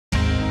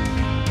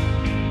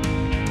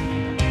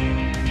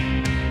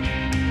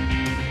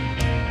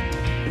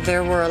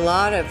There were a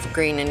lot of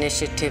green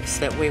initiatives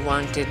that we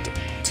wanted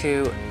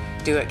to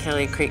do at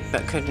Kelly Creek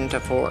but couldn't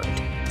afford.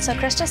 So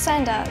Krista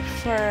signed up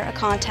for a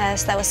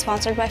contest that was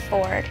sponsored by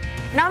Ford.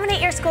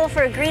 Nominate your school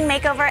for a green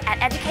makeover at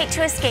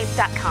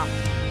educatetoescape.com.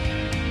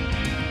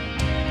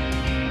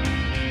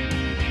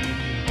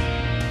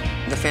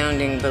 The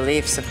founding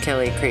beliefs of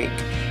Kelly Creek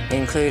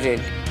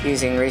included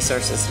using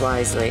resources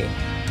wisely.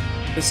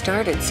 We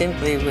started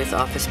simply with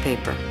office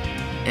paper,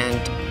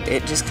 and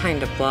it just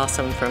kind of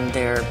blossomed from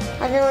there.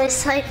 I've been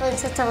recycling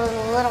since I was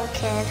a little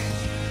kid.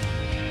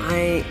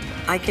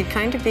 I could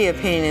kind of be a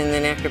pain in the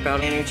neck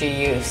about energy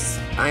use.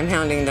 I'm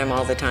hounding them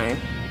all the time,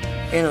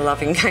 in a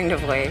loving kind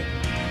of way.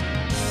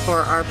 For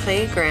our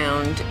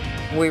playground,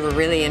 we were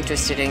really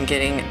interested in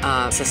getting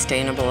as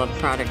sustainable a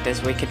product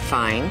as we could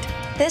find.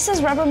 This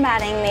is rubber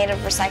matting made of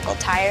recycled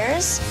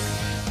tires,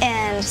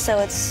 and so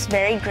it's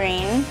very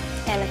green,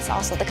 and it's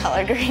also the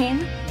color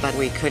green. But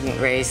we couldn't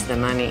raise the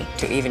money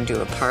to even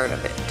do a part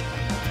of it.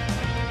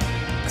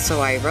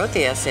 So I wrote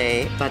the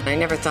essay, but I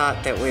never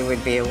thought that we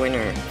would be a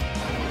winner.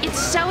 It's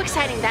so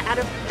exciting that out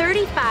of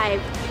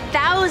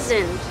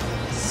 35,000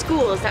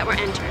 schools that were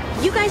entered,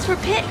 you guys were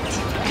picked.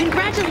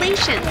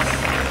 Congratulations.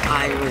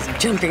 I was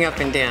jumping up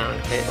and down.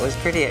 It was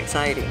pretty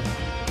exciting.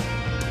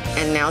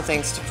 And now,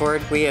 thanks to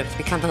Ford, we have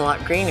become a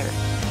lot greener.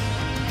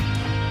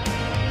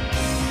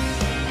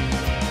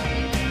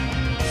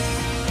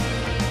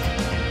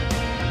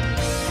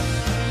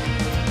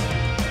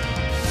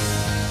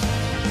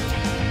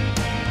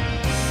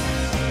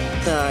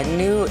 The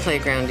new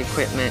playground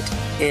equipment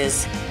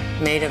is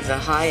made of the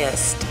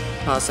highest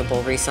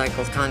possible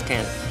recycled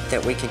content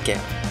that we could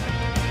get.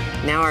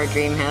 Now our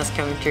dream has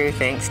come true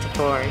thanks to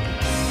Ford.